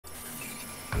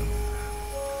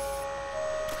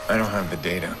I don't have the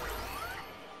data.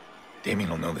 Damien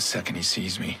will know the second he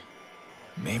sees me.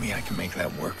 Maybe I can make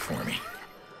that work for me.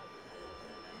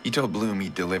 He told Bloom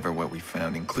he'd deliver what we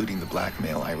found, including the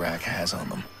blackmail Iraq has on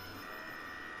them.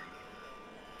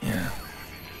 Yeah,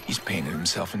 he's painted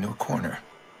himself into a corner.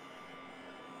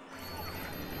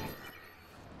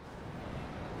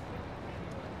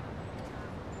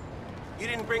 You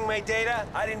didn't bring my data,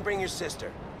 I didn't bring your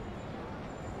sister.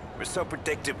 We're so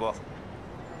predictable.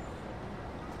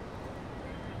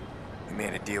 We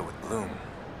made a deal with Bloom.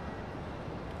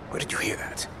 Where did you hear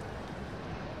that?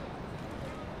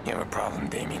 You have a problem,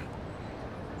 Damien.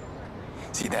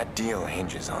 See, that deal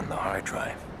hinges on the hard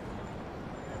drive.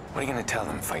 What are you gonna tell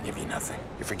them if I give you nothing?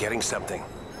 You're forgetting something.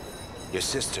 Your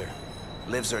sister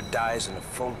lives or dies in a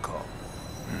phone call.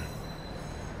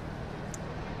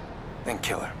 Then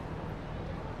kill her.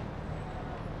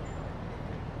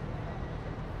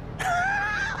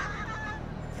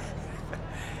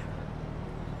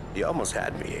 You almost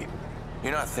had me, Aiden.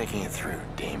 You're not thinking it through,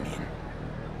 Damien.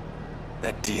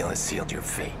 That deal has sealed your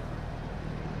fate.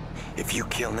 If you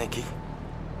kill Nikki,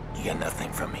 you get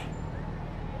nothing from me.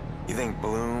 You think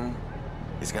Bloom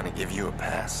is gonna give you a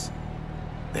pass?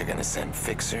 They're gonna send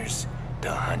fixers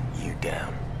to hunt you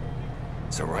down.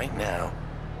 So right now,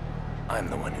 I'm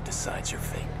the one who decides your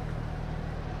fate.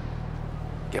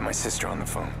 Get my sister on the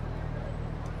phone.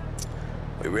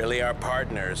 We really are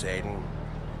partners, Aiden.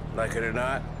 Like it or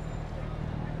not.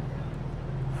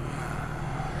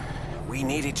 We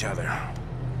need each other.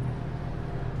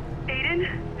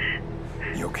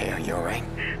 Aiden? You okay? Are you all right?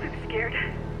 I'm scared.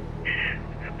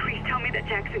 Please tell me that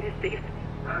Jackson is safe.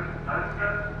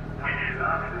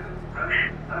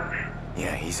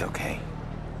 Yeah, he's okay.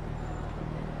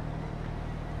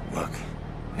 Look,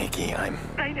 Nikki, I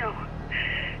know.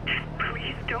 Just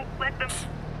please don't let them...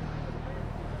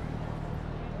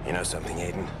 You know something,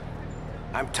 Aiden?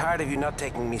 I'm tired of you not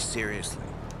taking me seriously.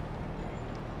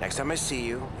 Next time I see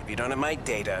you, if you don't have my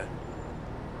data,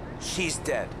 she's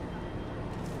dead.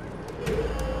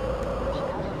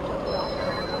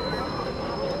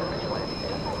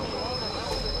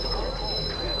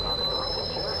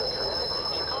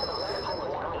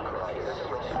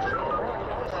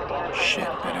 Shit,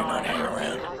 better not hang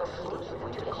around.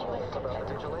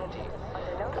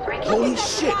 Holy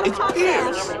shit, it's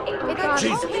Pierce!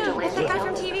 Jesus. It's the guy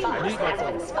from TV. Has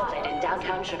been spotted in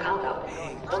downtown Chicago.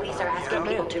 Police are asking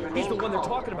people to remain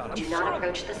calm. Do not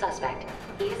approach the suspect.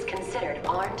 He is considered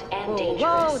armed and dangerous.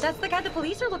 Whoa, that's the guy the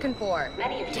police are looking for.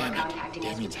 Many of you are Damn it, contacting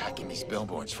us. Damien's hacking these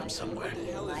billboards from somewhere.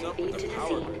 Live feed to the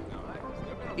scene.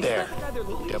 There,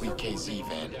 WKZ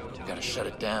van. You gotta shut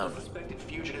it down. Suspected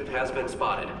fugitive has been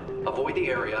spotted. Avoid the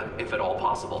area if at all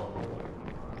possible.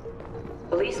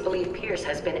 Police believe Pierce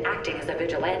has been acting as a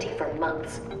vigilante for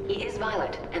months. He is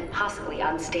violent and possibly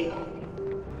unstable.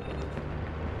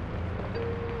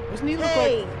 Doesn't he look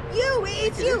Hey, like... you!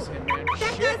 It's It you! is him, man.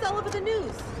 That Shit. guy's all over the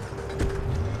news.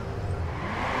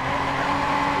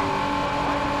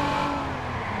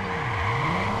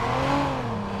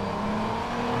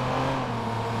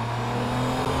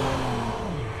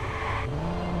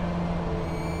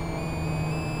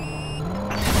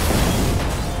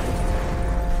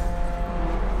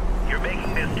 You're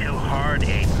making this too hard,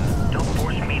 Aiden. Don't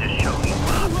force me to show you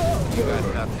up. You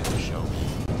got nothing to show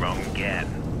me. Wrong again.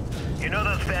 You know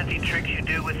those fancy tricks you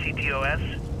do with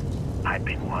CTOS? I've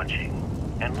been watching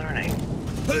and learning.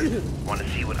 Want to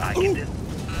see what I can do?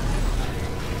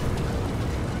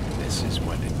 This is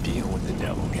what a deal with the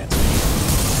devil gets me.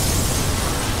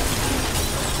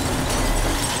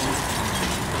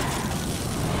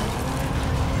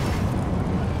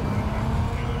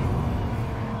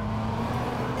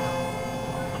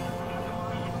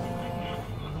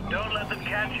 Don't let them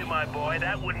catch you, my boy.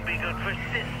 That wouldn't be good for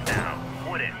Sis now,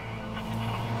 would it?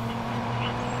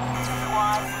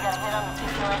 Squad, we got a hit on the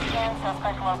CTOS scan,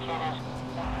 suspect located.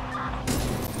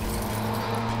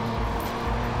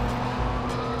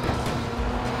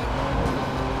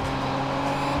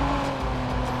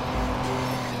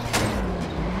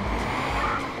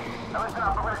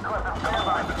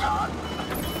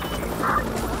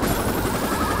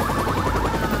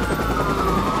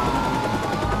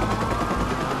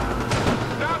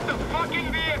 Stop the fucking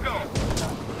vehicle!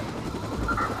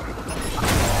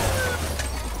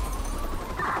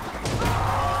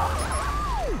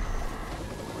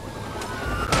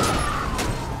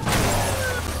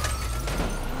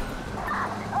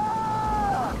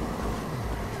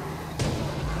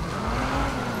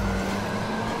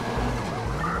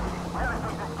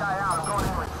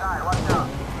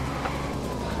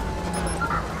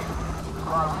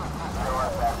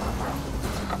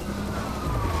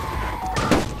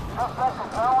 Suspect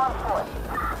is now on foot.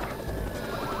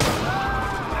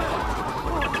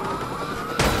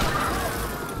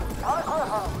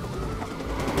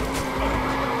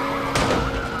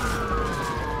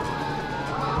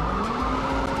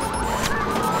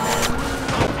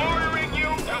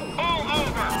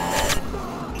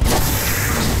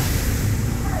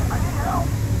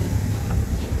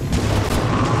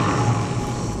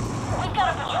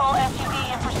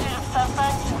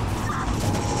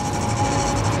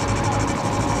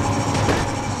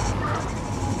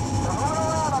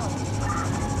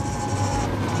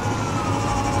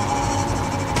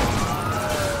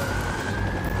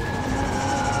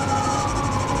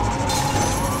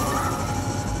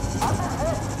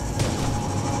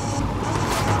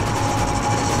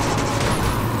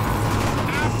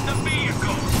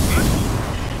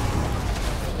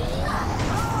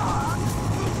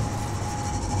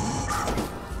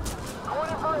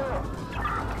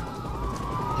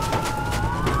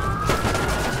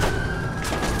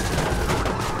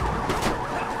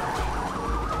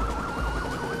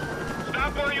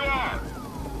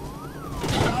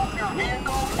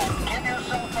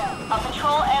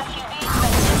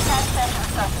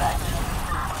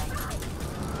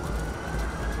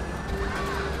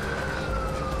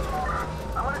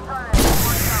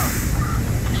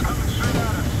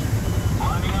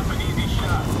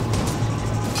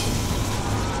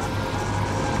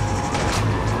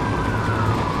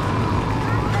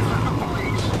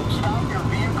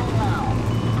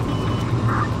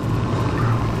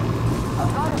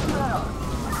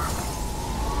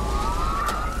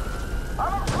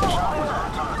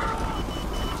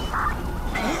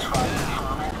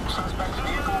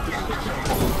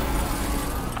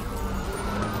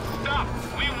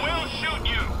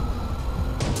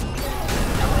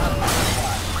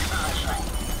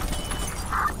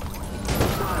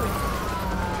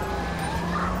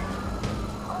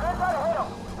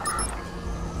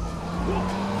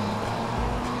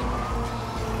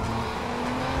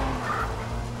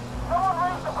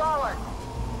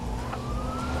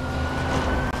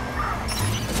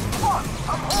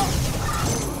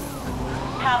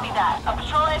 Copy that. A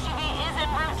patrol SUV is en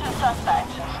route to the suspect.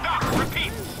 Stop!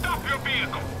 Repeat! Stop your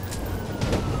vehicle!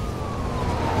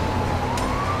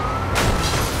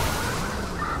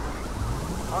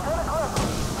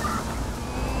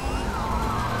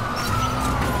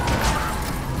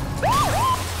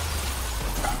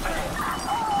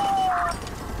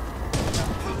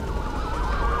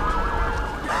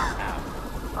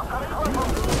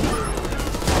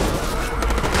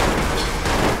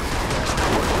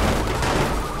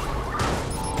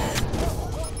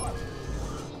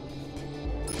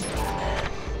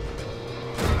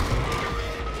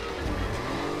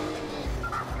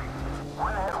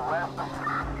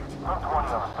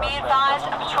 Be advised, a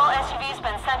patrol SUV has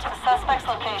been sent to the suspect's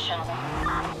location.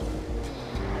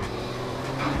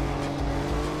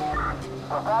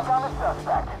 We're back on the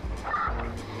suspect.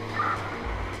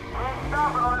 Can't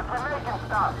stop it unless we're making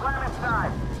stop. Slam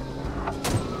inside.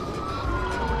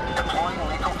 Deploying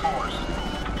lethal force.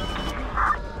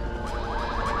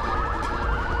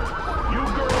 You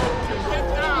girls can get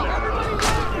down!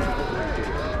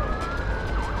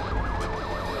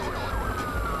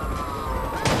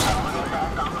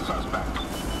 Back on the suspect.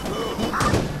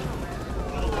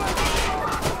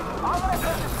 I'm gonna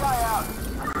take this guy out.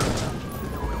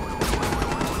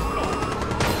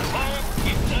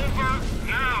 It's over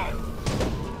now.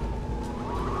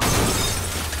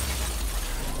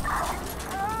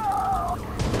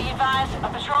 Be advised, a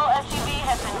patrol SUV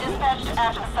has been dispatched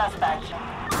after the suspect.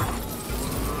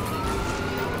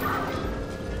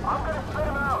 I'm gonna spit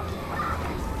him out.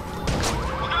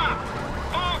 Stop!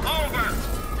 Fall over!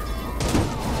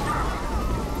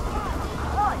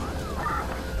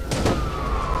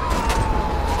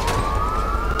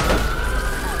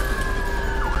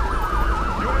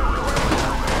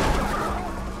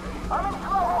 I'm in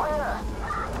trouble here!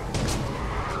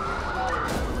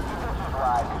 This is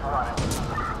right, he's running.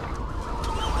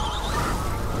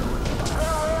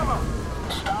 Ram him!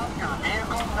 Stop your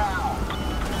vehicle now!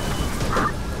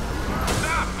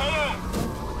 Stop! Hold on!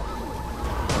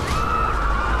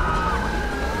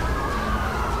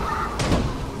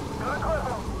 Gonna clip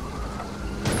him.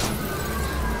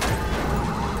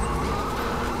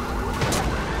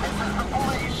 This is the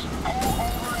police. Pull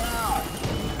over now.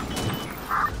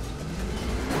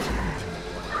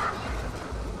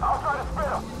 I'll try to spit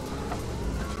him.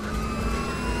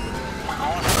 We're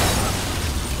going to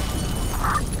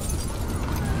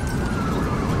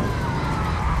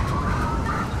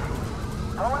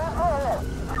going in for a hit.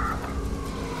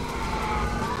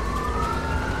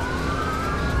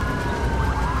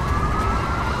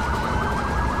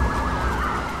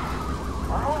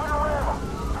 We're moving to ram him.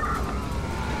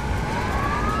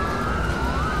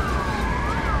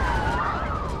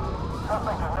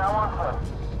 Suspect is now on foot.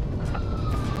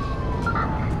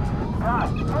 God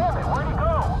damn it, where'd he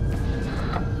go?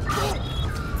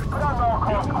 Put on all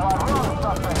call squad, we're on the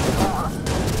suspect. Over.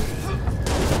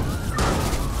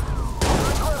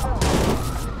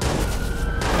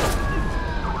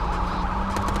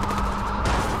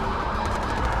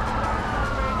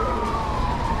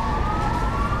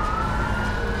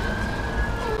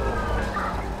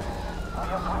 We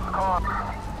have switched cars.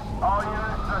 All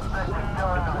units, suspect is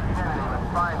still in the vicinity. Let's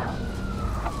find him.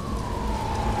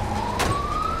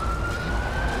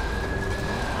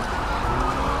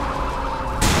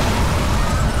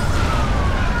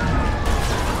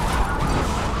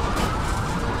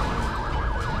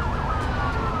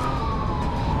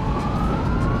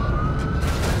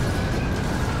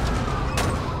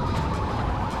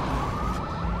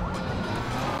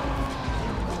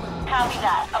 Copy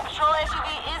that. A patrol SUV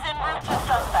is en route to the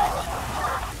suspect.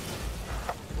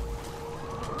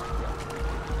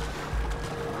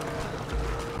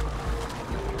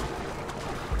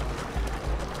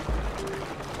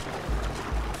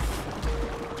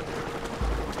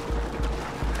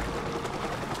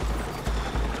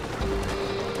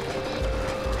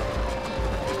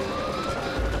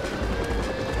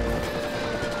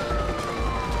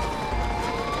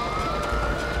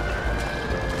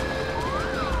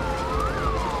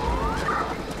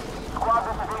 Squad,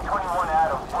 this is 821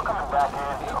 Adams. We're coming back in.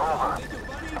 Over.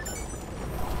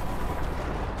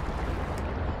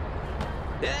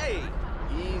 Hey!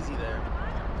 Easy there.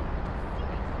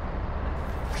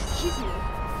 Excuse me.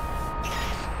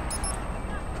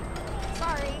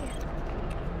 Sorry.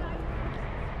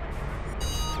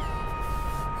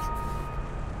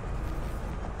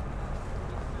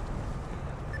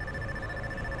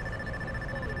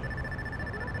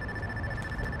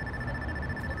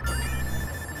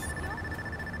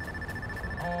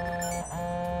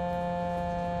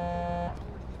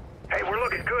 Hey, we're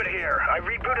looking good here. I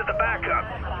rebooted the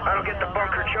backup. That'll get the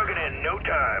bunker chugging in no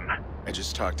time. I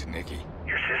just talked to Nikki.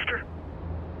 Your sister?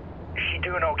 Is she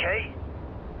doing okay?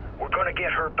 We're gonna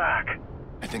get her back.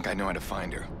 I think I know how to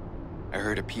find her. I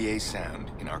heard a PA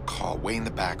sound in our call way in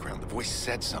the background. The voice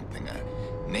said something,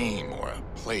 a name or a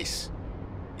place.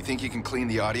 You think you can clean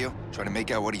the audio? Try to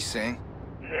make out what he's saying?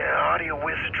 Yeah, audio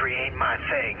wizardry ain't my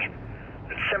thing.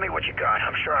 Send me what you got.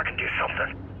 I'm sure I can do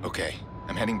something. Okay,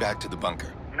 I'm heading back to the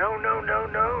bunker. No.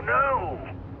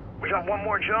 We got one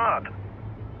more job.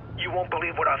 You won't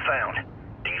believe what I found.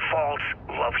 Default's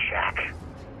Love Shack.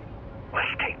 Let's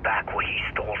take back what he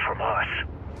stole from us.